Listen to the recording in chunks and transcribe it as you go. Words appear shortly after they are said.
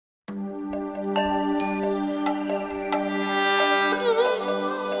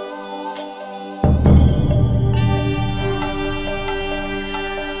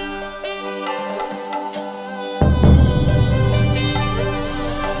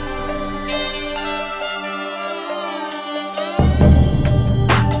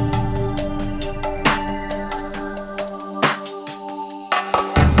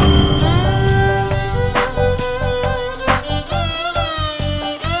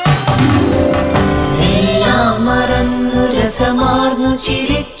ഉല്ലാസമാർന്നു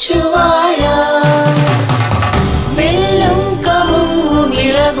ചിരിച്ചു വാഴാം. വെള്ളം കവുങ്ങും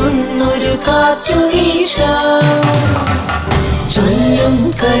ഇളകുന്നൊരു കാറ്റു വീശാം. ചൊല്ലും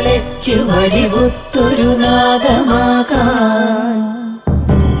കലയ്ക്ക് വടിവുത്തൊരു നാദമാകാൻ.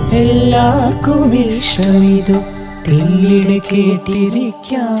 എല്ലാവർക്കും ഇഷ്ടമിതു തെല്ലിടെ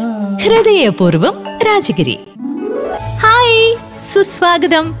കേട്ടിരിക്കാം. ഹൃദയപൂർവം രാജഗിരി. ഹായ്,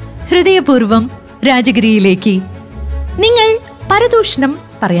 സുസ്വാഗതം ഹൃദയപൂർവം രാജഗിരിയിലേക്ക്. നിങ്ങൾ പരദൂഷണം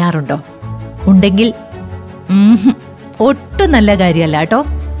പറയാറുണ്ടോ? ഉണ്ടെങ്കിൽ ഒട്ടും നല്ല കാര്യമല്ല കേട്ടോ.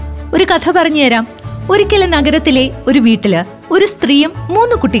 ഒരു കഥ പറഞ്ഞു തരാം. ഒരിക്കലും നഗരത്തിലെ ഒരു വീട്ടില് ഒരു സ്ത്രീയും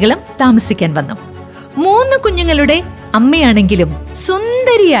 3 കുട്ടികളും താമസിക്കാൻ വന്നു. 3 കുഞ്ഞുങ്ങളുടെ അമ്മയാണെങ്കിലും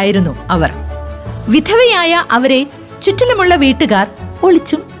സുന്ദരിയായിരുന്നു അവർ. വിധവയായ അവരെ ചുറ്റിലുമുള്ള വീട്ടുകാർ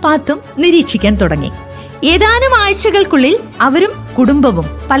ഒളിച്ചും പാത്തും നിരീക്ഷിക്കാൻ തുടങ്ങി. ഏതാനും ആഴ്ചകൾക്കുള്ളിൽ അവരും കുടുംബവും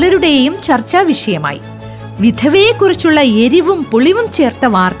പലരുടെയും ചർച്ചാ വിഷയമായി. വിധവയെക്കുറിച്ചുള്ള എരിവും പുളിവും ചേർത്ത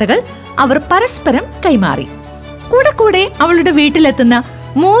വാർത്തകൾ അവർ പരസ്പരം കൈമാറി. കൂടെ കൂടെ അവളുടെ വീട്ടിലെത്തുന്ന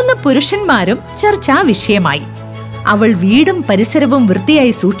 3 പുരുഷന്മാരും ചർച്ചാ വിഷയമായി. അവൾ വീടും പരിസരവും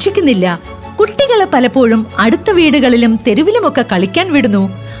വൃത്തിയായി സൂക്ഷിക്കുന്നില്ല. കുട്ടികളെ പലപ്പോഴും അടുത്ത വീടുകളിലും തെരുവിലുമൊക്കെ കളിക്കാൻ വിടുന്നു.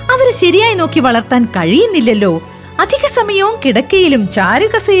 അവരെ ശരിയായി നോക്കി വളർത്താൻ കഴിയുന്നില്ലല്ലോ. അധിക സമയവും കിടക്കയിലും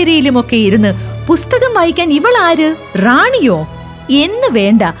ചാരുകസേരയിലുമൊക്കെ ഇരുന്ന് പുസ്തകം വായിക്കാൻ ഇവൾ ആര്? റാണിയോ? എന്ന്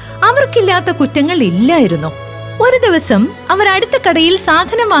വേണ്ട, അവർക്കില്ലാത്ത കുറ്റങ്ങൾ ഇല്ലായിരുന്നു. ഒരു ദിവസം അവർ അടുത്ത കടയിൽ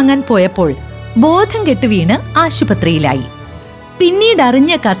സാധനം വാങ്ങാൻ പോയപ്പോൾ ബോധം കെട്ടു വീണ് ആശുപത്രിയിലായി. പിന്നീട്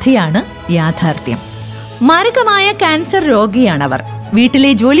അറിഞ്ഞ കഥയാണ് യാഥാർത്ഥ്യം. മാരകമായ ക്യാൻസർ രോഗിയാണവർ.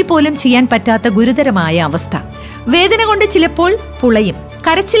 വീട്ടിലെ ജോലി പോലും ചെയ്യാൻ പറ്റാത്ത ഗുരുതരമായ അവസ്ഥ. വേദന കൊണ്ട് ചിലപ്പോൾ പുളയും.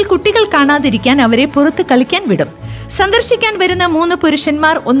 കരച്ചിൽ കുട്ടികൾ കാണാതിരിക്കാൻ അവരെ പുറത്ത് കളിക്കാൻ വിടും. സന്ദർശിക്കാൻ വരുന്ന 3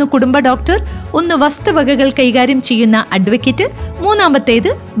 പുരുഷന്മാർ, 1 കുടുംബ ഡോക്ടർ, 1 വസ്തുവകകൾ കൈകാര്യം ചെയ്യുന്ന അഡ്വക്കേറ്റ്, 3ാമത്തേത്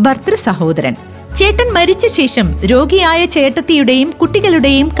ഭർത്തൃ സഹോദരൻ. ചേട്ടൻ മരിച്ച ശേഷം രോഗിയായ ചേട്ടത്തിയുടെയും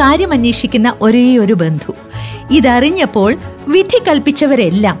കുട്ടികളുടെയും കാര്യം അന്വേഷിക്കുന്ന ഒരേയൊരു ബന്ധു. ഇതറിഞ്ഞപ്പോൾ വിധി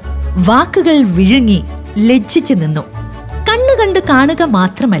കൽപ്പിച്ചവരെല്ലാം വാക്കുകൾ വിഴുങ്ങി ലജ്ജിച്ചു നിന്നു. കണ്ണുകണ്ട് കാണുക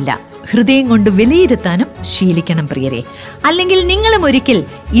മാത്രമല്ല, ഹൃദയം കൊണ്ട് വിലയിരുത്താനും ശീലിക്കണം പ്രിയരെ. അല്ലെങ്കിൽ നിങ്ങളും ഒരിക്കൽ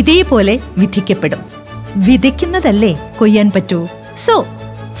ഇതേപോലെ വിധിക്കപ്പെടും. വിതയ്ക്കുന്നതല്ലേ കൊയ്യാൻ പറ്റൂ. സോ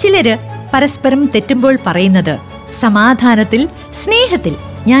ചിലര് പരസ്പരം തെറ്റുമ്പോൾ പറയുന്നത് സമാധാനത്തിൽ, സ്നേഹത്തിൽ.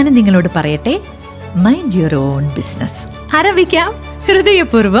 ഞാൻ നിങ്ങളോട് പറയട്ടെ, മൈൻഡ് യുവർ ഓൺ ബിസിനസ്. ആരംഭിക്കാം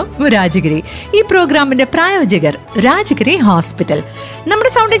ഹൃദയപൂർവം രാജഗിരി. ഈ പ്രോഗ്രാമിന്റെ പ്രായോജകർ രാജഗിരി ഹോസ്പിറ്റൽ.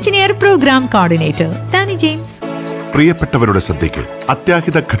 നമ്മുടെ sound engineer, programme coordinator Dani James. പ്രിയപ്പെട്ടവരുടെ ശ്രദ്ധയ്ക്ക്.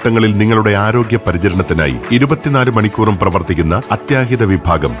 അത്യാഹിത ഘട്ടങ്ങളിൽ നിങ്ങളുടെ ആരോഗ്യ പരിചരണത്തിനായി 24 മണിക്കൂറും പ്രവർത്തിക്കുന്ന അത്യാഹിത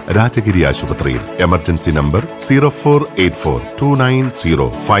വിഭാഗം രാജഗിരി ആശുപത്രിയിൽ. Emergency number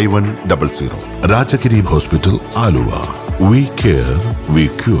 0484290500. Rajagiri hospital, Aluva. We care, we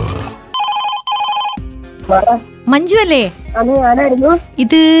cure. Manju അല്ലേ?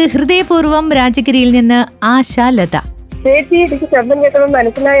 ഇത് ഹൃദയപൂർവം രാജഗിരിയിൽ നിന്ന് ആശാലത.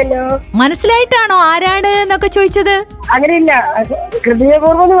 മനസ്സിലായിട്ടാണോ ആരാണ് എന്നൊക്കെ ചോദിച്ചത്? അങ്ങനെയില്ല,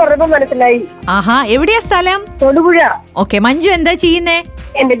 ഹൃദയപൂർവ്വം എന്ന് പറഞ്ഞപ്പോ മനസ്സിലായി. ആഹാ, എവിടെയാ സ്ഥലം? തൊടുപുഴ. ഓക്കെ, മഞ്ജു എന്താ ചെയ്യുന്നേ?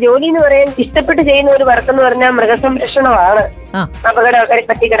 എന്റെ ജോലി എന്ന് പറയാൻ ഇഷ്ടപ്പെട്ട് ചെയ്യുന്ന ഒരു വർക്ക് എന്ന് പറഞ്ഞാൽ മൃഗസംരക്ഷണമാണ്. അപകടമൊക്കെ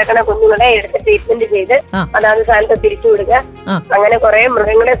പറ്റി കിടക്കുന്ന കുഞ്ഞുങ്ങളെ എടുത്ത് ട്രീറ്റ്മെന്റ് ചെയ്ത് അതാത് സ്ഥലത്ത് തിരിച്ചു വിടുക. അങ്ങനെ കുറെ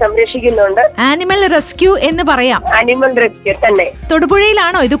മൃഗങ്ങളെ സംരക്ഷിക്കുന്നുണ്ട്. ആനിമൽ റെസ്ക്യൂ എന്ന് പറയാം. ആനിമൽ റെസ്ക്യൂ തന്നെ.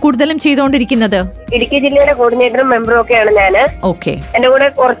 തൊടുപുഴയിലാണോ ഇത് കൂടുതലും ചെയ്തുകൊണ്ടിരിക്കുന്നത്? ഇടുക്കി ജില്ലയുടെ കോർഡിനേറ്ററും മെമ്പറും ഒക്കെയാണ് ഞാന്. ഓക്കെ. എന്റെ കൂടെ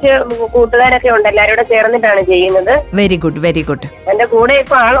കുറച്ച് കൂട്ടുകാരൊക്കെ ഉണ്ട്, എല്ലാവരും കൂടെ ചേർന്നിട്ടാണ് ചെയ്യുന്നത്. Very good, very good. എന്റെ കൂടെ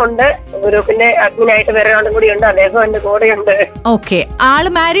ഇപ്പൊ ആളുണ്ട്, ഗ്രൂപ്പിന്റെ അഡ്മിനായിട്ട് വേറെ ആളും കൂടി ഉണ്ട്, അദ്ദേഹം എന്റെ കൂടെ ഉണ്ട്. ഓക്കെ. ആള്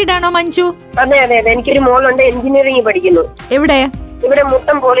മാരീഡ് ആണോ മഞ്ജു? അതെ അതെ അതെ, എനിക്കൊരു മോളുണ്ട്, എഞ്ചിനീയറിംഗ് പഠിക്കുന്നു. എവിടെ? ഇവിടെ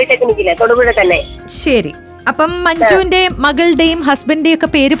മുട്ടം പോളിടെക്നിക്കിലെ, തൊടുപുഴ തന്നെ. ശരി. അപ്പം മഞ്ജുവിന്റെ മകളുടെയും ഹസ്ബൻഡിന്റെയും ഒക്കെ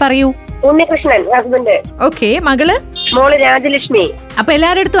പേര് പറയൂ. ഉണ്ണികൃഷ്ണൻ ഹസ്ബൻഡ്. ഓക്കെ. മകള്? മോള് രാജലക്ഷ്മി. അപ്പൊ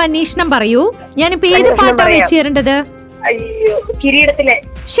എല്ലാരുടെ അടുത്തും അന്വേഷണം പറയൂ. ഞാനിപ്പോ ഏത് പാട്ടാ വെച്ച് തരേണ്ടത്? അയ്യോ, കിരീടത്തിലെ.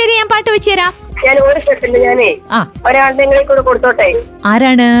 ശരി, ഞാൻ പാട്ട് വെച്ച് തരാം. ഞാൻ ഒരു സെക്കൻഡ്, ഞാനേ ഒരാളുടെ കൂടെ കൊടുത്തോട്ടെ.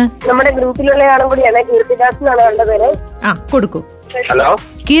 ആരാണ്? നമ്മുടെ ഗ്രൂപ്പിലുള്ള ആളും കൂടിയാണ്, കീർത്തിദാസ് എന്നാണ് ആളുടെ പേര്. കൊടുക്കൂ. ഹലോ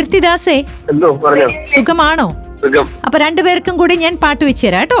കീർത്തിദാസേ, എന്തോ പറഞ്ഞോ? സുഖമാണോ? അപ്പൊ 2 പേർക്കും കൂടി ഞാൻ പാട്ട് വെച്ച്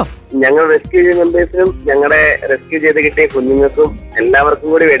തരാം കേട്ടോ. ഞങ്ങൾ റെസ്ക്യൂ ചെയ്ത മെമ്പേഴ്സിനും ഞങ്ങളുടെ റെസ്ക്യൂ ചെയ്ത് കിട്ടിയ കുഞ്ഞുങ്ങൾക്കും എല്ലാവർക്കും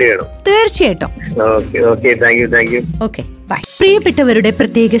കൂടി വേണ്ടി വേണം. തീർച്ചയായിട്ടും. Thank you. Okay, by. പ്രിയപ്പെട്ടവരുടെ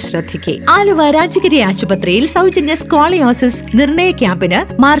പ്രത്യേക ശ്രദ്ധയ്ക്ക്. ആലുവ രാജഗിരി ആശുപത്രിയിൽ സൗജന്യ സ്കോളിയോസിസ് നിർണയ ക്യാമ്പിന്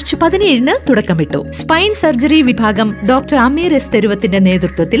മാർച്ച് 17 തുടക്കമിട്ടു. സ്പൈൻ സർജറി വിഭാഗം ഡോക്ടർ അമീർ എസ് തെരുവത്തിന്റെ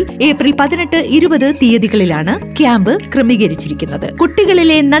നേതൃത്വത്തിൽ ഏപ്രിൽ 18, 20 തീയതികളിലാണ് ക്യാമ്പ് ക്രമീകരിച്ചിരിക്കുന്നത്.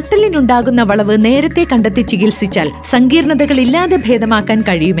 കുട്ടികളിലെ നട്ടലിനുണ്ടാകുന്ന വളവ് നേരത്തെ കണ്ടെത്തി ചികിത്സിച്ചാൽ സങ്കീർണതകളില്ലാതെ ഭേദമാക്കാൻ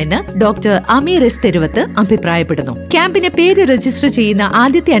കഴിയുമെന്ന് ഡോക്ടർ അമീർ എസ് തെരുവത്ത് അഭിപ്രായപ്പെടുന്നു. ക്യാമ്പിന് പേര് രജിസ്റ്റർ ചെയ്യുന്ന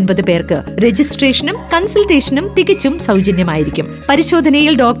ആദ്യത്തെ 50 പേർക്ക് രജിസ്ട്രേഷനും കൺസൾട്ടേഷനും തികച്ചും സൗജന്യമായിരിക്കും.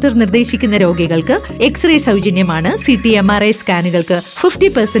 പരിശോധനയിൽ ഡോക്ടർ നിർദ്ദേശിക്കുന്ന രോഗികൾക്ക് എക്സ്റേ സൗജന്യമാണ്. CT MRI സ്കാനുകൾക്ക്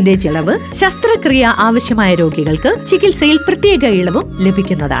 50% ഇളവ്. ശസ്ത്രക്രിയ ആവശ്യമായ രോഗികൾക്ക് ചികിത്സയിൽ പ്രത്യേക ഇളവും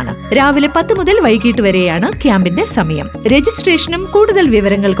ലഭിക്കുന്നതാണ്. രാവിലെ 10 മുതൽ വൈകിട്ട് വരെയാണ് ക്യാമ്പിന്റെ സമയം. രജിസ്ട്രേഷനും കൂടുതൽ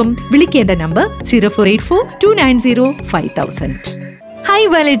വിവരങ്ങൾക്കും വിളിക്കേണ്ട നമ്പർ 0484-290-5000. ഹായ്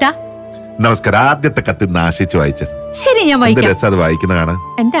ബാലേട്ട. നമസ്കാരം. ആദ്യത്തെ കത്ത് ആശിച്ച് വായിച്ച. ശരി, ഞാൻ വായിക്കാം. അത് വായിക്കുന്ന കാണാൻ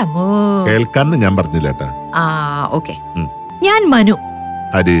എന്റെ അമ്മോ കേൾക്കാന്ന് ഞാൻ പറഞ്ഞില്ല കേട്ടാ. ഓക്കെ. ഞാൻ മനു.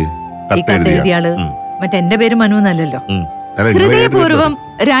 എഴുതിയാള് മറ്റെന്റെ പേര് മനു എന്നല്ലല്ലോ. ഹൃദയപൂർവ്വം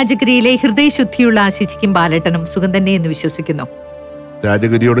രാജഗിരിയിലെ ഹൃദയശുദ്ധിയുള്ള ആശിച്ചിക്കും ബാലേട്ടനും സുഖം തന്നെ എന്ന് വിശ്വസിക്കുന്നു.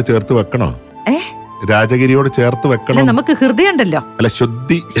 രാജഗിരിയോട് ചേർത്ത് വെക്കണോ? രാജഗിരിയോട് ചേർത്ത് വെക്കണം. നമുക്ക് ഹൃദയം ഉണ്ടല്ലോ. അല്ല,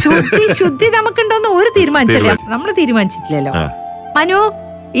 ശുദ്ധി ശുദ്ധി നമുക്കുണ്ടോന്ന് ഒരു തീരുമാനിച്ചില്ല. നമ്മള് തീരുമാനിച്ചിട്ടില്ലല്ലോ. മനു,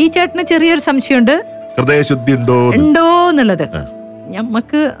 ഈ ചേട്ടന് ചെറിയൊരു സംശയമുണ്ട്. ഹൃദയശുദ്ധി ഉണ്ടോ എന്നുള്ളത്.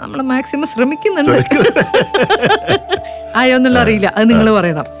 ഞമ്മക്ക് നമ്മള് മാക്സിമം ശ്രമിക്കുന്നുണ്ട്. ആയോന്നുള്ള അറിയില്ല, അത് നിങ്ങൾ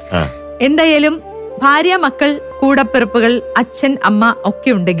പറയണം. എന്തായാലും ഭാര്യ, മക്കൾ, കൂടപ്പിറപ്പുകൾ, അച്ഛൻ, അമ്മ ഒക്കെ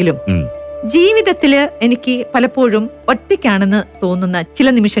ഉണ്ടെങ്കിലും ജീവിതത്തില് എനിക്ക് പലപ്പോഴും ഒറ്റയ്ക്കാണെന്ന് തോന്നുന്ന ചില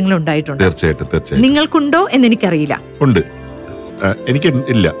നിമിഷങ്ങൾ ഉണ്ടായിട്ടുണ്ട്. തീർച്ചയായിട്ടും. നിങ്ങൾക്കുണ്ടോ എന്ന് എനിക്കറിയില്ല. ഉണ്ട്. എനിക്ക്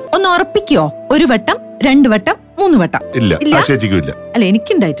ഇല്ല. ഒന്ന് ഉറപ്പിക്കോ? 1 വട്ടം, 2 വട്ടം, 3 വട്ടം? ഇല്ല. അല്ല,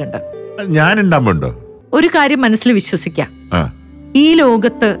 എനിക്കുണ്ടായിട്ടുണ്ട്. ഞാൻ ഉണ്ടാവുണ്ടോ? ഒരു കാര്യം മനസ്സിൽ വിശ്വസിക്കാം. ഈ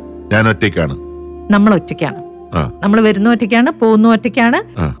ലോകത്ത് ഞാൻ ഒറ്റയ്ക്കാണ്. നമ്മൾ ഒറ്റയ്ക്കാണ്. നമ്മൾ വരുന്ന ഒറ്റയ്ക്കാണ്, പോകുന്ന ഒറ്റയ്ക്കാണ്.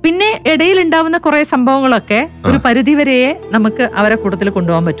 പിന്നെ ഇടയിൽ ഉണ്ടാവുന്ന കുറെ സംഭവങ്ങളൊക്കെ ഒരു പരിധിവരെ നമുക്ക് അവരെ കൂട്ടത്തിൽ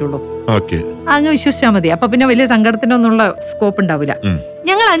കൊണ്ടുപോകാൻ പറ്റുള്ളൂ. അങ്ങ് വിശ്വസിച്ചാൽ മതി. അപ്പൊ പിന്നെ വലിയ സങ്കടത്തിനൊന്നുള്ള സ്കോപ്പ് ഉണ്ടാവില്ല.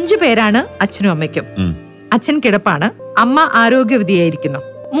 ഞങ്ങൾ 5 പേരാണ്, അച്ഛനും അമ്മയ്ക്കും. അച്ഛൻ കിടപ്പാണ്, അമ്മ ആരോഗ്യവതിയായിരിക്കുന്നു.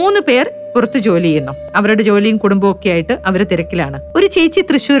 3 പേർ പുറത്ത് ജോലി ചെയ്യുന്നു. അവരുടെ ജോലിയും കുടുംബവും ഒക്കെ ആയിട്ട് അവര് തിരക്കിലാണ്. ഒരു ചേച്ചി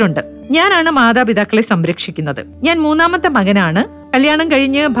തൃശ്ശൂരുണ്ട്. ഞാനാണ് മാതാപിതാക്കളെ സംരക്ഷിക്കുന്നത്. ഞാൻ 3ാമത്തെ മകനാണ്. കല്യാണം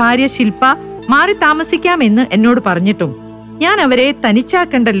കഴിഞ്ഞ് ഭാര്യ ശില്പ മാറി താമസിക്കാമെന്ന് എന്നോട് പറഞ്ഞിട്ടും ഞാൻ അവരെ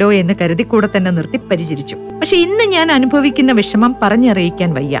തനിച്ചാക്കണ്ടല്ലോ എന്ന് കരുതി കൂടെ തന്നെ നിർത്തി പരിചരിച്ചു. പക്ഷെ ഇന്ന് ഞാൻ അനുഭവിക്കുന്ന വിഷമം പറഞ്ഞറിയിക്കാൻ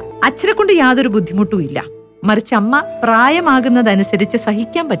വയ്യ. അച്ഛനെ കൊണ്ട് യാതൊരു ബുദ്ധിമുട്ടും ഇല്ല. മറിച്ച് അമ്മ പ്രായമാകുന്നതനുസരിച്ച്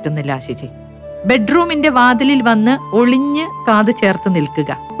സഹിക്കാൻ പറ്റുന്നില്ല. ആശിച്ചി ബെഡ്റൂമിന്റെ വാതിലിൽ വന്ന് ഒളിഞ്ഞ് കാത് ചേർത്ത് നിൽക്കുക.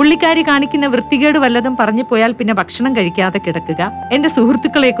 പുള്ളിക്കാരി കാണിക്കുന്ന വൃത്തികേട് വല്ലതും പറഞ്ഞു പോയാൽ പിന്നെ ഭക്ഷണം കഴിക്കാതെ കിടക്കുക. എന്റെ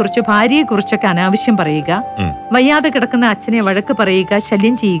സുഹൃത്തുക്കളെ കുറിച്ച്, ഭാര്യയെ കുറിച്ചൊക്കെ അനാവശ്യം പറയുക. വയ്യാതെ കിടക്കുന്ന അച്ഛനെ വഴക്ക് പറയുക,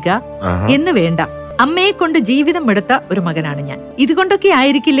 ശല്യം ചെയ്യുക എന്ന് വേണ്ട. അമ്മയെ കൊണ്ട് ജീവിതം എടുത്ത ഒരു മകനാണ് ഞാൻ. ഇതുകൊണ്ടൊക്കെ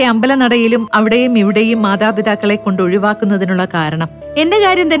ആയിരിക്കില്ലേ അമ്പലനടയിലും അവിടെയും ഇവിടെയും മാതാപിതാക്കളെ കൊണ്ട് ഒഴിവാക്കുന്നതിനുള്ള കാരണം? എന്റെ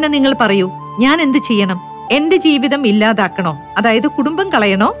കാര്യം തന്നെ നിങ്ങൾ പറയൂ. ഞാൻ എന്ത് ചെയ്യണം? എന്റെ ജീവിതം ഇല്ലാതാക്കണോ? അതായത് കുടുംബം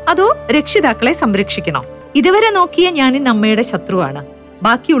കളയണോ? അതോ രക്ഷിതാക്കളെ സംരക്ഷിക്കണോ? ഇതുവരെ നോക്കിയ ഞാൻ ഇന്ന് അമ്മയുടെ ശത്രുവാണ്.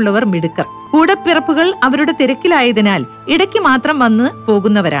 ബാക്കിയുള്ളവർ മിടുക്കർ. കൂടപ്പിറപ്പുകൾ അവരുടെ തിരക്കിലായതിനാൽ ഇടയ്ക്ക് മാത്രം വന്ന്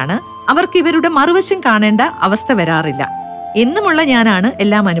പോകുന്നവരാണ്. അവർക്ക് ഇവരുടെ മറുവശം കാണേണ്ട അവസ്ഥ വരാറില്ല. എന്നുമുള്ള ഞാനാണ്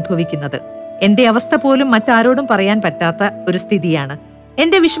എല്ലാം അനുഭവിക്കുന്നത്. എന്റെ അവസ്ഥ പോലും മറ്റാരോടും പറയാൻ പറ്റാത്ത ഒരു സ്ഥിതിയാണ്.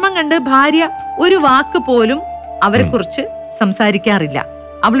 എന്റെ വിഷമം കണ്ട് ഭാര്യ ഒരു വാക്ക് പോലും അവരെ കുറിച്ച് സംസാരിക്കാറില്ല.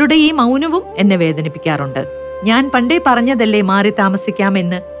 അവളുടെ ഈ മൗനവും എന്നെ വേദനിപ്പിക്കാറുണ്ട്. ഞാൻ പണ്ടേ പറഞ്ഞതല്ലേ മാറി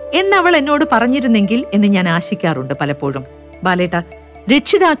താമസിക്കാമെന്ന് എന്നവൾ എന്നോട് പറഞ്ഞിരുന്നെങ്കിൽ എന്ന് ഞാൻ ആശിക്കാറുണ്ട് പലപ്പോഴും. ബാലേട്ട,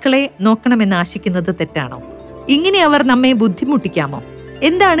 രക്ഷിതാക്കളെ നോക്കണമെന്ന് ആശിക്കുന്നത് തെറ്റാണോ? ഇങ്ങനെ അവർ നമ്മെ ബുദ്ധിമുട്ടിക്കാമോ?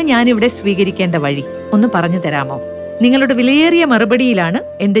 എന്താണ് ഞാനിവിടെ സ്വീകരിക്കേണ്ട വഴി? ഒന്ന് പറഞ്ഞു തരാമോ? നിങ്ങളുടെ വിലയേറിയ മറുപടിയിലാണ്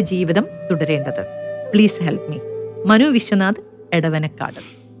എന്റെ ജീവിതം തുടരേണ്ടത്. Please help me. Manu Vishwanath, Edavanakkad.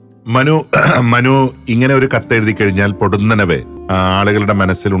 Manu ഇങ്ങനെ ഒരു കത്തെഴുതി കഴിഞ്ഞാൽ പൊടുന്നനവേ ആളുകളുടെ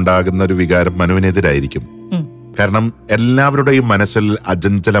മനസ്സിൽ ഉണ്ടാകുന്ന ഒരു വികാരം മനുവിനെതിരായിരിക്കും. കാരണം എല്ലാവരുടെയും മനസ്സിൽ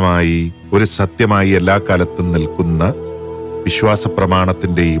അചഞ്ചലമായി ഒരു സത്യമായി എല്ലാ കാലത്തും നിൽക്കുന്ന വിശ്വാസ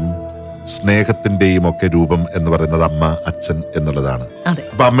പ്രമാണത്തിന്റെയും സ്നേഹത്തിന്റെയും ഒക്കെ രൂപം എന്ന് പറയുന്നത് അമ്മ, അച്ഛൻ എന്നുള്ളതാണ്.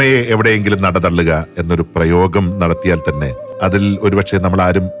 അപ്പൊ അമ്മയെ എവിടെയെങ്കിലും നടതള്ളുക എന്നൊരു പ്രയോഗം നടത്തിയാൽ തന്നെ അതിൽ ഒരുപക്ഷെ നമ്മൾ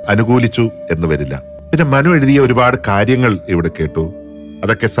ആരും അനുകൂലിച്ചു എന്ന് വരില്ല. പിന്നെ മനു എഴുതിയ ഒരുപാട് കാര്യങ്ങൾ ഇവിടെ കേട്ടു.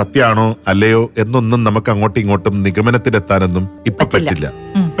 അതൊക്കെ സത്യമാണോ അല്ലയോ എന്നൊന്നും നമുക്ക് അങ്ങോട്ടും ഇങ്ങോട്ടും നിഗമനത്തിലെത്താനൊന്നും ഇപ്പൊ പറ്റില്ല.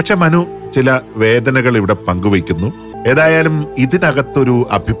 പക്ഷെ മനു ചില വേദനകൾ ഇവിടെ പങ്കുവയ്ക്കുന്നു. ഏതായാലും ഇതിനകത്തൊരു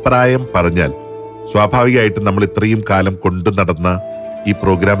അഭിപ്രായം പറഞ്ഞാൽ സ്വാഭാവികമായിട്ടും നമ്മൾ ഇത്രയും കാലം കൊണ്ടു നടന്ന ഈ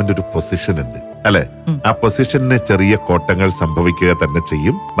പ്രോഗ്രാമിന്റെ ഒരു പൊസിഷൻ ഉണ്ട് അല്ലെ? ആ പൊസിഷന് ചെറിയ കോട്ടങ്ങൾ സംഭവിക്കുക തന്നെ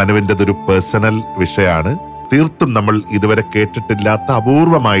ചെയ്യും. മനുവിൻ്റെതൊരു പേഴ്സണൽ വിഷയമാണ്. തീർത്തും നമ്മൾ ഇതുവരെ കേട്ടിട്ടില്ലാത്ത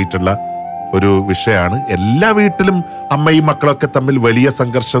അപൂർവമായിട്ടുള്ള ഒരു വിഷയമാണ്. എല്ലാ വീട്ടിലും അമ്മയും മക്കളൊക്കെ തമ്മിൽ വലിയ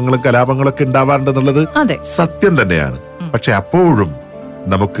സംഘർഷങ്ങളും കലാപങ്ങളൊക്കെ ഉണ്ടാവാറുണ്ടെന്നുള്ളത് സത്യം തന്നെയാണ്. പക്ഷെ അപ്പോഴും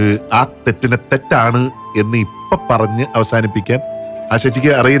നമുക്ക് ആ തെറ്റിനെ തെറ്റാണ് എന്ന് ഇപ്പൊ പറഞ്ഞ് അവസാനിപ്പിക്കാൻ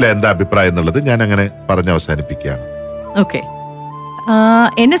അശേച്ചിക്ക് അറിയില്ല എന്താ അഭിപ്രായം എന്നുള്ളത്. ഞാൻ അങ്ങനെ പറഞ്ഞ് അവസാനിപ്പിക്കുകയാണ്. ഓക്കെ,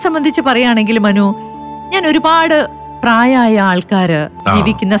 എന്നെ സംബന്ധിച്ച് പറയുകയാണെങ്കിൽ മനു, ഞാൻ ഒരുപാട് പ്രായമായ ആൾക്കാര്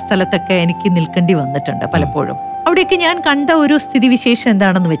ജീവിക്കുന്ന സ്ഥലത്തൊക്കെ എനിക്ക് നിൽക്കേണ്ടി വന്നിട്ടുണ്ട് പലപ്പോഴും. അവിടെയൊക്കെ ഞാൻ കണ്ട ഒരു സ്ഥിതിവിശേഷം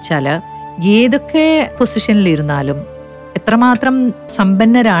എന്താണെന്ന് വെച്ചാല്, ഏതൊക്കെ പൊസിഷനിലിരുന്നാലും എത്രമാത്രം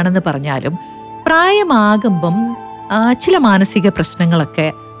സമ്പന്നരാണെന്ന് പറഞ്ഞാലും പ്രായമാകുമ്പം ചില മാനസിക പ്രശ്നങ്ങളൊക്കെ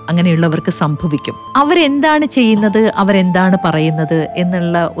അങ്ങനെയുള്ളവർക്ക് സംഭവിക്കും. അവരെന്താണ് ചെയ്യുന്നത്, അവരെന്താണ് പറയുന്നത്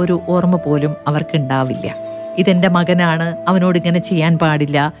എന്നുള്ള ഒരു ഓർമ്മ പോലും അവർക്കുണ്ടാവില്ല. ഇതെന്റെ മകനാണ്, അവനോട് ഇങ്ങനെ ചെയ്യാൻ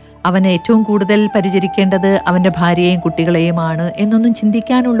പാടില്ല, അവനെ ഏറ്റവും കൂടുതൽ പരിചരിക്കേണ്ടത് അവന്റെ ഭാര്യയെയും കുട്ടികളെയുമാണ് എന്നൊന്നും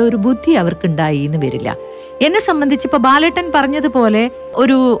ചിന്തിക്കാനുള്ള ഒരു ബുദ്ധി അവർക്കുണ്ടായി എന്ന് വരില്ല. എന്നെ സംബന്ധിച്ച് ഇപ്പൊ ബാലേട്ടൻ പറഞ്ഞതുപോലെ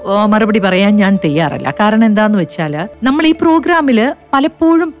ഒരു മറുപടി പറയാൻ ഞാൻ തയ്യാറല്ല. കാരണം എന്താന്ന് വെച്ചാല്, നമ്മൾ ഈ പ്രോഗ്രാമില്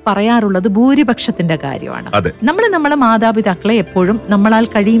പലപ്പോഴും പറയാറുള്ളത് ഭൂരിപക്ഷത്തിന്റെ കാര്യമാണ്. നമ്മൾ നമ്മളെ മാതാപിതാക്കളെ എപ്പോഴും നമ്മളാൽ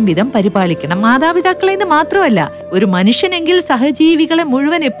കഴിയും വിധം പരിപാലിക്കണം. മാതാപിതാക്കളെ എന്ന് മാത്രമല്ല, ഒരു മനുഷ്യനെങ്കിൽ സഹജീവികളെ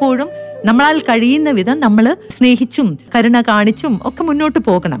മുഴുവൻ എപ്പോഴും നമ്മളാൽ കഴിയുന്ന വിധം നമ്മൾ സ്നേഹിച്ചും കരുണ കാണിച്ചും ഒക്കെ മുന്നോട്ട്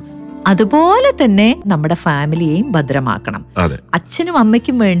പോകണം. അതുപോലെ തന്നെ നമ്മുടെ ഫാമിലിയെയും ഭദ്രമാക്കണം. അച്ഛനും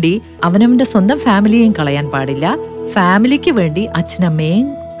അമ്മയ്ക്കും വേണ്ടി അവനവന്റെ സ്വന്തം ഫാമിലിയെയും കളയാൻ പാടില്ല, ഫാമിലിക്ക് വേണ്ടി അച്ഛനമ്മയെയും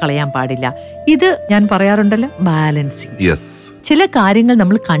കളയാൻ പാടില്ല. ഇത് ഞാൻ പറയാറുണ്ടല്ലോ, ബാലൻസിങ്. ചില കാര്യങ്ങൾ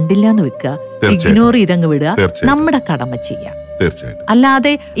നമ്മൾ കണ്ടില്ല എന്ന് വെക്കുക, ഇഗ്നോർ ചെയ്തങ്ങ് വിടുക, നമ്മുടെ കടമ ചെയ്യാം.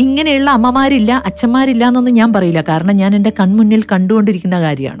 അല്ലാതെ ഇങ്ങനെയുള്ള അമ്മമാരില്ല അച്ഛന്മാരില്ല എന്നൊന്നും ഞാൻ പറയില്ല. കാരണം ഞാൻ എന്റെ കൺമുന്നിൽ കണ്ടുകൊണ്ടിരിക്കുന്ന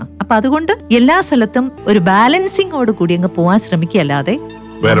കാര്യമാണ്. അപ്പൊ അതുകൊണ്ട് എല്ലാ സ്ഥലത്തും ഒരു ബാലൻസിങ്ങോട് കൂടി അങ്ങ് പോവാൻ ശ്രമിക്കുക, അല്ലാതെ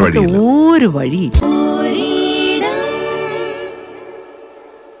ഒരു വഴി.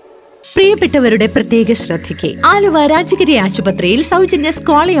 പ്രിയപ്പെട്ടവരുടെ പ്രത്യേക ശ്രദ്ധയ്ക്ക്, ആലുവ രാജഗിരി ആശുപത്രിയിൽ സൗജന്യ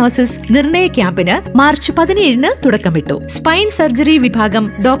സ്കോളിയോസിസ് നിർണയ ക്യാമ്പിന് മാർച്ച് 17 തുടക്കമിട്ടു. സ്പൈൻ സർജറി വിഭാഗം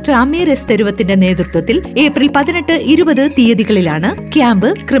ഡോക്ടർ അമീർ എസ് തെരുവത്തിന്റെ നേതൃത്വത്തിൽ ഏപ്രിൽ 18, 20 തീയതികളിലാണ് ക്യാമ്പ്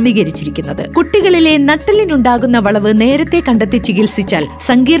ക്രമീകരിച്ചിരിക്കുന്നത്. കുട്ടികളിലെ നട്ടലിനുണ്ടാകുന്ന വളവ് നേരത്തെ കണ്ടെത്തി ചികിത്സിച്ചാൽ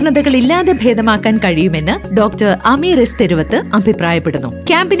സങ്കീർണതകളില്ലാതെ ഭേദമാക്കാൻ കഴിയുമെന്ന് ഡോക്ടർ അമീർ എസ് തെരുവത്ത് അഭിപ്രായപ്പെടുന്നു.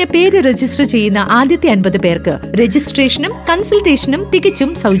 ക്യാമ്പിന് പേര് രജിസ്റ്റർ ചെയ്യുന്ന ആദ്യത്തെ 50 പേർക്ക് രജിസ്ട്രേഷനും കൺസൾട്ടേഷനും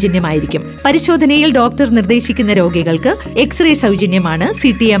തികച്ചും സൗജന്യമായി. പരിശോധനയിൽ ഡോക്ടർ നിർദ്ദേശിക്കുന്ന രോഗികൾക്ക് എക്സ്റേ സൗജന്യമാണ്.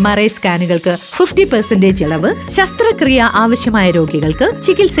 CT MRI സ്കാനുകൾക്ക് 50% ഇളവ്. ശസ്ത്രക്രിയ ആവശ്യമായ രോഗികൾക്ക്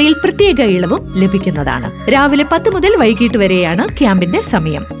ചികിത്സയിൽ പ്രത്യേക ഇളവും ലഭിക്കുന്നതാണ്. രാവിലെ 10 മുതൽ വൈകിട്ട് വരെയാണ് ക്യാമ്പിന്റെ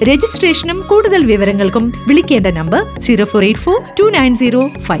സമയം. രജിസ്ട്രേഷനും കൂടുതൽ വിവരങ്ങൾക്കും വിളിക്കേണ്ട നമ്പർ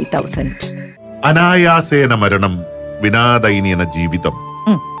 0484-290-5000. അനായാസേന മരണം, വിനാദൈന്യന ജീവിതം.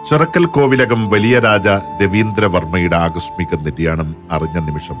 ചിറക്കൽ കോവിലകം വലിയ രാജ രവീന്ദ്രവർമ്മയുടെ ആകസ്മിക നിര്യാണം അറിഞ്ഞ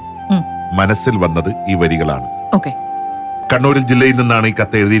നിമിഷം മനസ്സിൽ വന്നത് ഈ വരികളാണ്. കണ്ണൂരിൽ ജില്ലയിൽ നിന്നാണ് ഈ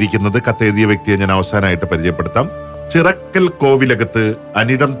കത്ത് എഴുതിയിരിക്കുന്നത്. കത്ത് എഴുതിയ വ്യക്തിയെ ഞാൻ അവസാനമായിട്ട് പരിചയപ്പെടുത്താം. ചിറക്കൽ കോവിലകത്ത്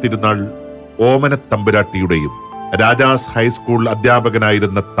അനിടം തിരുനാൾ ഓമന തമ്പുരാട്ടിയുടെയും രാജാസ് ഹൈസ്കൂൾ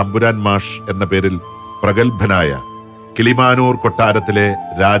അധ്യാപകനായിരുന്ന തമ്പുരാൻ മാഷ് എന്ന പേരിൽ പ്രഗത്ഭനായ കിളിമാനൂർ കൊട്ടാരത്തിലെ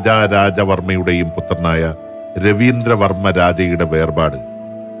രാജാരാജവർമ്മയുടെയും പുത്രനായ രവീന്ദ്രവർമ്മ രാജയുടെ വേർപാട്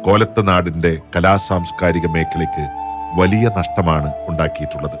കോലത്ത് നാടിന്റെ കലാസാംസ്കാരിക മേഖലയ്ക്ക് വലിയ നഷ്ടമാണ്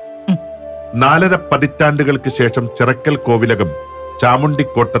ഉണ്ടാക്കിയിട്ടുള്ളത്. 4.5 പതിറ്റാണ്ടുകൾക്ക് ശേഷം ചിറക്കൽ കോവിലകം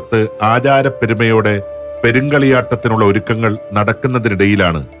ചാമുണ്ടിക്കോട്ടത്ത് ആചാരപ്പെരുമയോടെ പെരുങ്കളിയാട്ടത്തിനുള്ള ഒരുക്കങ്ങൾ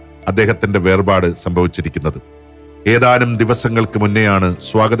നടക്കുന്നതിനിടയിലാണ് അദ്ദേഹത്തിന്റെ വേർപാട് സംഭവിച്ചിരിക്കുന്നത്. ഏതാനും ദിവസങ്ങൾക്ക് മുന്നെയാണ്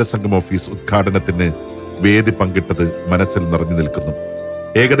സ്വാഗത സംഘം ഓഫീസ് ഉദ്ഘാടനത്തിന് വേദി പങ്കിട്ടത് മനസ്സിൽ നിറഞ്ഞു നിൽക്കുന്നു.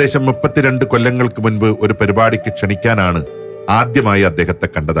 ഏകദേശം 32 കൊല്ലങ്ങൾക്ക് മുൻപ് ഒരു പരിപാടിക്ക് ക്ഷണിക്കാനാണ് ആദ്യമായി അദ്ദേഹത്തെ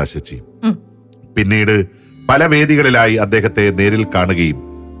കണ്ടത് ആശെച്ചി. പിന്നീട് പല വേദികളിലായി അദ്ദേഹത്തെ നേരിൽ കാണുകയും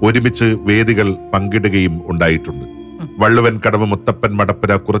ഒരുമിച്ച് വേദികൾ പങ്കിടുകയും ഉണ്ടായിട്ടുണ്ട്. വള്ളുവൻ കടവ് മുത്തപ്പൻ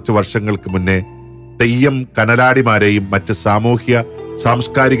മടപ്പുര കുറച്ചു വർഷങ്ങൾക്ക് മുന്നേ തെയ്യം കനലാടിമാരെയും മറ്റ് സാമൂഹ്യ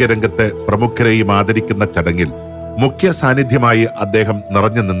സാംസ്കാരിക രംഗത്തെ പ്രമുഖരെയും ആദരിക്കുന്ന ചടങ്ങിൽ മുഖ്യ സാന്നിധ്യമായി അദ്ദേഹം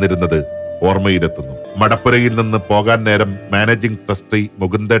നിറഞ്ഞു നിന്നിരുന്നത് ഓർമ്മയിലെത്തുന്നു. മടപ്പുരയിൽ നിന്ന് പോകാൻ നേരം മാനേജിംഗ് ട്രസ്റ്റി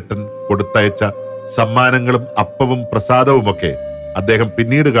മുകുന്ദേട്ടൻ കൊടുത്തയച്ച സമ്മാനങ്ങളും അപ്പവും പ്രസാദവുമൊക്കെ അദ്ദേഹം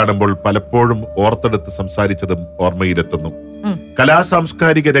പിന്നീട് കാണുമ്പോൾ പലപ്പോഴും ഓർത്തെടുത്ത് സംസാരിച്ചതും ഓർമ്മയിലെത്തുന്നു.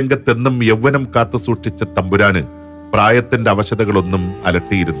 കലാസാംസ്കാരിക രംഗത്തെന്നും യൗവനം കാത്തു സൂക്ഷിച്ച തമ്പുരാന് പ്രായത്തിന്റെ അവശതകളൊന്നും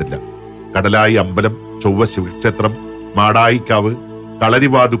അലട്ടിയിരുന്നില്ല. കടലായി അമ്പലം, ചൊവ്വ ശിവക്ഷേത്രം, മാടായിക്കാവ്,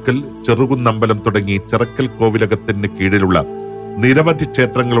 കളരിവാതുക്കൽ, ചെറുകുന്നമ്പലം തുടങ്ങി ചിറക്കൽ കോവിലകത്തിന് കീഴിലുള്ള നിരവധി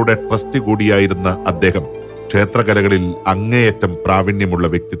ക്ഷേത്രങ്ങളുടെ ട്രസ്റ്റ് കൂടിയായിരുന്ന അദ്ദേഹം ക്ഷേത്രകലകളിൽ അങ്ങേയറ്റം പ്രാവീണ്യമുള്ള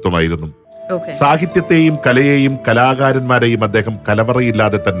വ്യക്തിത്വമായിരുന്നു. സാഹിത്യത്തെയും കലയെയും കലാകാരന്മാരെയും അദ്ദേഹം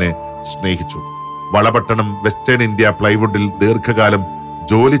കലവറയില്ലാതെ തന്നെ സ്നേഹിച്ചു. വളപട്ടണം വെസ്റ്റേൺ ഇന്ത്യ പ്ലൈവുഡിൽ ദീർഘകാലം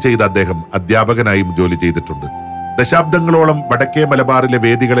ജോലി ചെയ്ത അദ്ദേഹം അധ്യാപകനായും ജോലി ചെയ്തിട്ടുണ്ട്. ദശാബ്ദങ്ങളോളം വടക്കേ മലബാറിലെ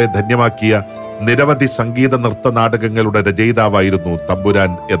വേദികളെ ധന്യമാക്കിയ നിരവധി സംഗീത നൃത്ത നാടകങ്ങളുടെ രചയിതാവായിരുന്നു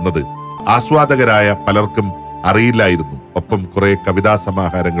തമ്പുരാൻ എന്നത് ആസ്വാദകരായ പലർക്കും അറിയില്ലായിരുന്നു. ഒപ്പം കുറെ കവിതാ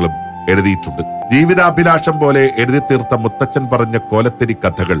സമാഹാരങ്ങളും എഴുതിയിട്ടുണ്ട്. ജീവിതാഭിലാഷം പോലെ എഴുതി തീർത്ത മുത്തച്ഛൻ പറഞ്ഞ കോലത്തിരി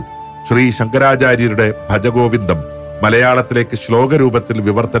കഥകൾ, ശ്രീ ശങ്കരാചാര്യരുടെ ഭജഗോവിന്ദം, മലയാളത്തിലേക്ക് ശ്ലോകരൂപത്തിൽ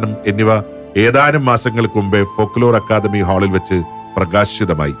വിവർത്തനം എന്നിവ ഏതാനും മാസങ്ങൾക്ക് മുമ്പേ ഫോക്ലോർ അക്കാദമി ഹാളിൽ വെച്ച്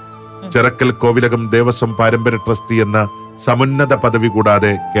പ്രകാശിതമായി. ചിറക്കൽ കോവിലകം ദേവസ്വം പാരമ്പര്യ ട്രസ്റ്റി എന്ന സമുന്നത പദവി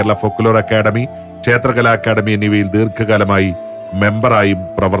കൂടാതെ കേരള ഫോക്ലോർ അക്കാദമി, ക്ഷേത്രകലാ അക്കാദമി എന്നിവയിൽ ദീർഘകാലമായി മെമ്പറായും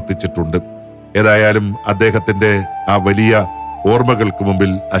പ്രവർത്തിച്ചിട്ടുണ്ട്. ഏതായാലും അദ്ദേഹത്തിന്റെ ആ വലിയ ഓർമ്മകൾക്ക്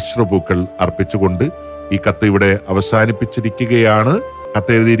മുമ്പിൽ അശ്രുപൂക്കൾ അർപ്പിച്ചുകൊണ്ട് ഈ കത്ത് ഇവിടെ അവസാനിപ്പിച്ചിരിക്കുകയാണ്.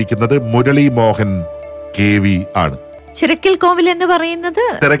 കത്ത് എഴുതിയിരിക്കുന്നത് മുരളി മോഹൻ KV ആണ്. ചിറക്കൽ കോവിൽ എന്ന് പറയുന്നത്,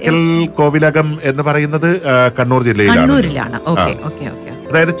 ചിറക്കൽ കോവിലകം എന്ന് പറയുന്നത് കണ്ണൂർ ജില്ലയിലാണ്.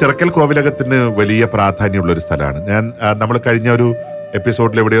 അതായത് ചിറക്കൽ കോവിലകത്തിന് വലിയ പ്രാധാന്യമുള്ള ഒരു സ്ഥലമാണ്. നമ്മൾ കഴിഞ്ഞ ഒരു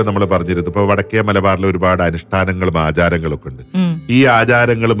എപ്പിസോഡിൽ എവിടെയോ നമ്മൾ പറഞ്ഞിരുന്നു. ഇപ്പൊ വടക്കേ മലബാറിൽ ഒരുപാട് അനുഷ്ഠാനങ്ങളും ആചാരങ്ങളൊക്കെ ഉണ്ട്. ഈ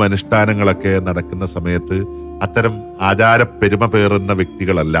ആചാരങ്ങളും അനുഷ്ഠാനങ്ങളൊക്കെ നടക്കുന്ന സമയത്ത് അത്തരം ആചാര പെരുമ പേറുന്ന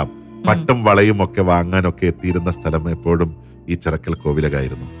വ്യക്തികളെല്ലാം പട്ടും വളയും ഒക്കെ വാങ്ങാനൊക്കെ എത്തിയിരുന്ന സ്ഥലം എപ്പോഴും ഈ ചിറക്കൽ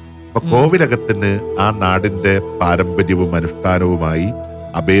കോവിലകമായിരുന്നു. അപ്പൊ കോവിലകത്തിന് ആ നാടിന്റെ പാരമ്പര്യവും അനുഷ്ഠാനവുമായി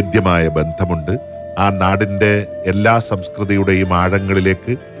അഭേദ്യമായ ബന്ധമുണ്ട്. ആ നാടിന്റെ എല്ലാ സംസ്കൃതിയുടെയും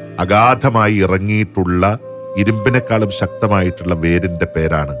ആഴങ്ങളിലേക്ക് അഗാധമായി ഇറങ്ങിയിട്ടുള്ള ഇരുമ്പിനെക്കാളും ശക്തമായിട്ടുള്ള വേരിന്റെ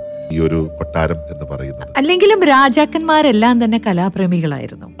പേരാണ് ഈ ഒരു കൊട്ടാരം എന്ന് പറയുന്നത്. അല്ലെങ്കിലും രാജാക്കന്മാരെല്ലാം തന്നെ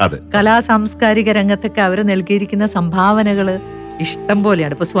കലാപ്രേമികളായിരുന്നു. അതെ, കലാ സാംസ്കാരിക രംഗത്തൊക്കെ അവർ നൽകിയിരിക്കുന്ന സംഭാവനകള് ഇഷ്ടം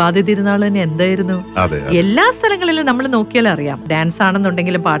പോലെയാണ്. ഇപ്പൊ സ്വാതി തിരുനാൾ തന്നെ എന്തായിരുന്നു, എല്ലാ സ്ഥലങ്ങളിലും നമ്മൾ നോക്കിയാൽ അറിയാം. ഡാൻസ്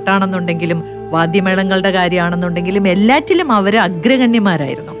ആണെന്നുണ്ടെങ്കിലും പാട്ടാണെന്നുണ്ടെങ്കിലും വാദ്യമേളങ്ങളുടെ കാര്യമാണെന്നുണ്ടെങ്കിലും എല്ലാറ്റിലും അവര്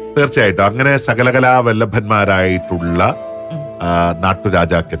അഗ്രഗണ്യമാരായിരുന്നു. തീർച്ചയായിട്ടും അങ്ങനെ സകലകലാ വല്ലഭന്മാരായിട്ടുള്ള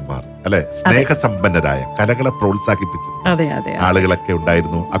നാട്ടുരാജാക്കന്മാർ, അല്ലെ, സ്നേഹസമ്പന്നരായ, കലകളെ പ്രോത്സാഹിപ്പിച്ചത് ആളുകളൊക്കെ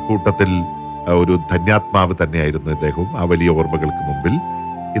ഉണ്ടായിരുന്നു. അക്കൂട്ടത്തിൽ ഒരു ധന്യാത്മാവ് തന്നെയായിരുന്നു ഇദ്ദേഹവും. ആ വലിയ ഓർമ്മകൾക്ക് മുമ്പിൽ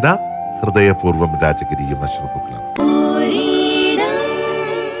ഇതാ ഹൃദയപൂർവ്വം രാജഗിരിയും അശ്രുപൂക്കളും.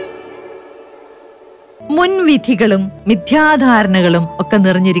 മുൻവിധികളും മിഥ്യാധാരണകളും ഒക്കെ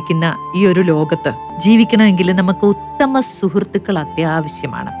നിറഞ്ഞിരിക്കുന്ന ഈ ഒരു ലോകത്ത് ജീവിക്കണമെങ്കിൽ നമുക്ക് ഉത്തമ സുഹൃത്തുക്കൾ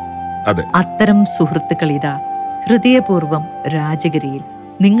അത്യാവശ്യമാണ്. അത്തരം സുഹൃത്തുക്കൾ ഇതാ ഹൃദയപൂർവ്വം രാജഗിരിയിൽ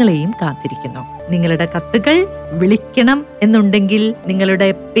നിങ്ങളെയും കാത്തിരിക്കുന്നു. നിങ്ങളുടെ കത്തുകൾ വിളിക്കണം എന്നുണ്ടെങ്കിൽ നിങ്ങളുടെ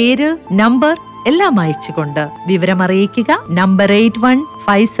പേര്, നമ്പർ എല്ലാം അയച്ചുകൊണ്ട് വിവരമറിയിക്കുക. നമ്പർ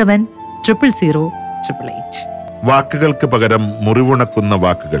 8157000888. വാക്കുകൾക്ക് പകരം മുറിവുണക്കുന്ന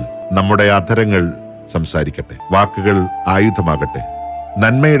വാക്കുകൾ നമ്മുടെ അധരങ്ങൾ സംസാരിക്കട്ടെ. വാക്കുകൾ ആയുധമാകട്ടെ.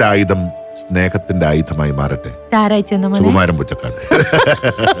 നന്മയുടെ ആയുധം സ്നേഹത്തിന്റെ ആയുധമായി മാറട്ടെ. സുകുമാരൻ പുച്ചക്കാട്.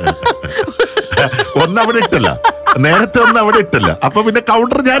 ഒന്നവിടെ ഇട്ടല്ല, നേരത്തെ ഒന്നും അവിടെ ഇട്ടല്ല. അപ്പൊ പിന്നെ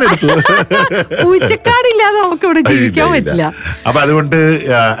കൗണ്ടർ ഞാൻ എടുത്തു. പൂച്ചക്കാടില്ലാതെ നമുക്ക് ഇവിടെ ജീവിക്കാൻ പറ്റില്ല. അപ്പൊ അതുകൊണ്ട്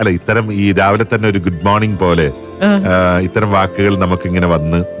അല്ല, ഇത്തരം ഈ രാവിലെ തന്നെ ഒരു ഗുഡ് മോർണിംഗ് പോലെ ഇത്തരം വാക്കുകൾ നമുക്ക് ഇങ്ങനെ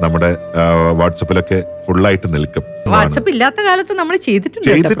വന്ന് നമ്മുടെ വാട്സപ്പിലൊക്കെ ഫുള്ളായിട്ട് നിൽക്കും. വാട്സപ്പ് ഇല്ലാത്ത കാലത്ത് നമ്മൾ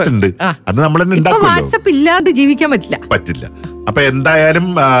ചെയ്തിട്ടുണ്ട്. അത് നമ്മൾ തന്നെ ഉണ്ടാക്കുമല്ലോ. വാട്സപ്പ് ഇല്ലാതെ ജീവിക്കാൻ പറ്റില്ല. അപ്പൊ എന്തായാലും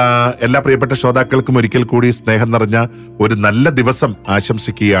എല്ലാ പ്രിയപ്പെട്ട ശ്രോതാക്കൾക്കും ഒരിക്കൽ കൂടി സ്നേഹം നിറഞ്ഞ ഒരു നല്ല ദിവസം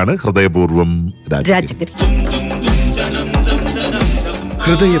ആശംസിക്കുകയാണ്. ഹൃദയപൂർവ്വം രാജഗിരി.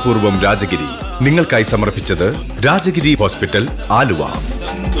 ഹൃദയപൂർവ്വം രാജഗിരി നിങ്ങൾക്കായി സമർപ്പിച്ചത് രാജഗിരി ഹോസ്പിറ്റൽ, ആലുവ.